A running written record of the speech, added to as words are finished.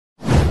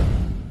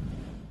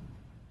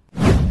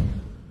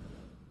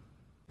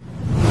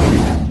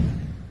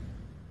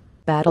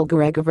Battle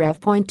Garegga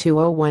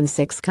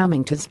Rev.2016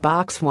 coming to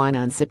Xbox One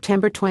on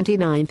September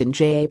 29 and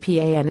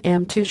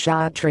JapanM2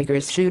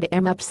 ShotTriggers shoot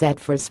 'em up set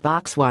for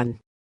Xbox One.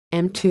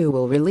 M2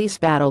 will release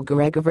Battle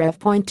Garegga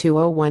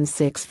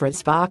Rev.2016 for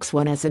Xbox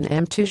One as an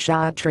M2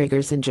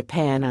 ShotTriggers in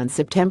Japan on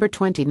September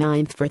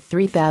 29 for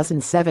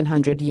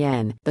 3,700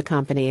 yen, the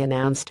company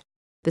announced.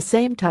 The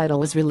same title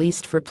was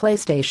released for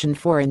PlayStation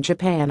 4 in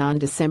Japan on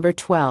December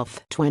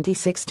 12,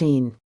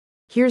 2016.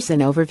 Here's an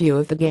overview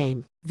of the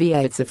game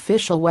via its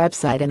official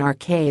website and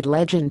arcade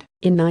legend.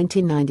 In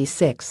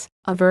 1996,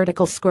 a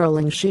vertical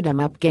scrolling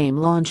shoot-'em-up game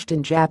launched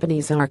in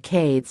Japanese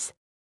arcades.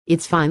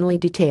 Its finely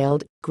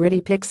detailed,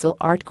 gritty pixel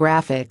art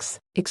graphics,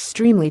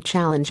 extremely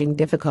challenging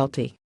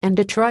difficulty, and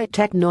Detroit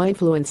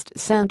techno-influenced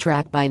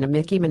soundtrack by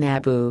Namiki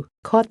Manabu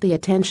caught the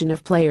attention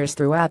of players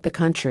throughout the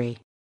country.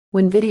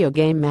 When video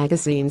game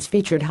magazines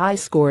featured high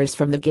scores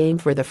from the game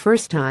for the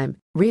first time,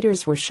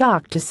 readers were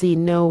shocked to see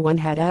no one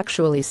had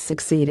actually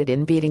succeeded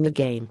in beating the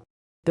game.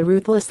 The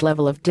ruthless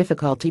level of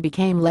difficulty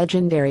became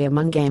legendary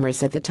among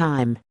gamers at the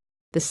time.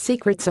 The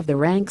secrets of the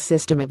rank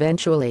system.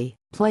 Eventually,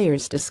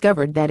 players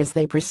discovered that as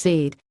they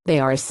proceed, they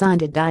are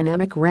assigned a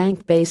dynamic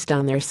rank based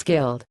on their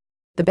skill.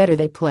 The better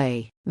they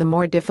play, the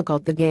more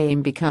difficult the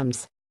game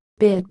becomes.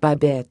 Bit by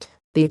bit,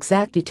 the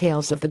exact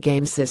details of the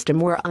game system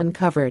were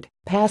uncovered,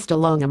 passed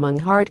along among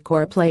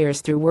hardcore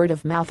players through word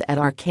of mouth at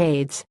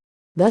arcades.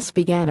 Thus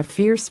began a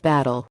fierce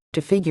battle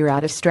to figure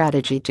out a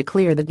strategy to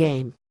clear the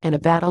game, and a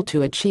battle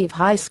to achieve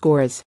high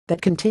scores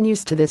that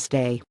continues to this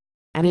day.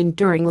 An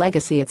enduring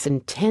legacy. Its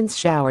intense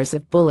showers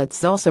of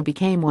bullets also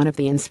became one of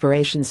the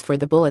inspirations for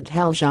the bullet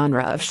hell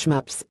genre of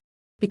shmups.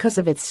 Because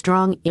of its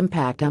strong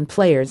impact on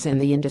players in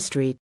the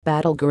industry,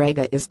 Battle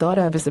Garegga is thought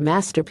of as a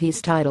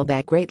masterpiece title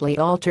that greatly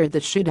altered the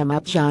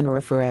shoot-'em-up genre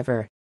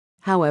forever.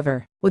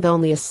 However, with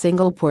only a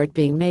single port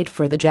being made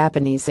for the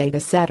Japanese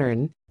Sega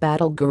Saturn,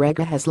 Battle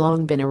Garegga has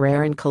long been a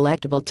rare and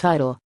collectible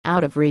title,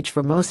 out of reach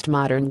for most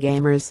modern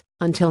gamers,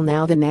 until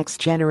now. The next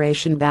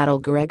generation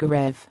Battle Garegga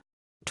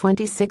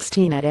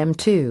Rev.2016 at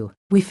M2,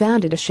 we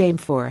found it a shame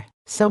for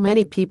so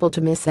many people to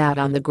miss out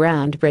on the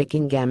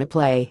groundbreaking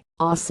gameplay,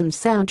 awesome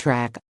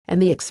soundtrack,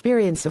 and the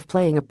experience of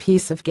playing a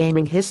piece of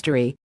gaming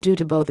history due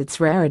to both its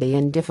rarity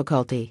and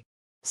difficulty.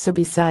 So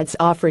besides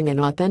offering an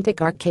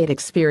authentic arcade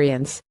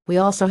experience, we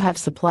also have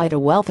supplied a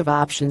wealth of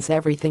options,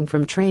 everything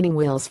from training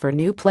wheels for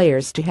new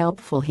players to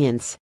helpful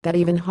hints that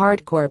even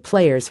hardcore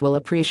players will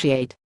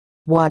appreciate.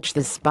 Watch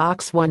the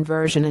Xbox One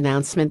version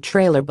announcement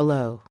trailer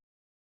below.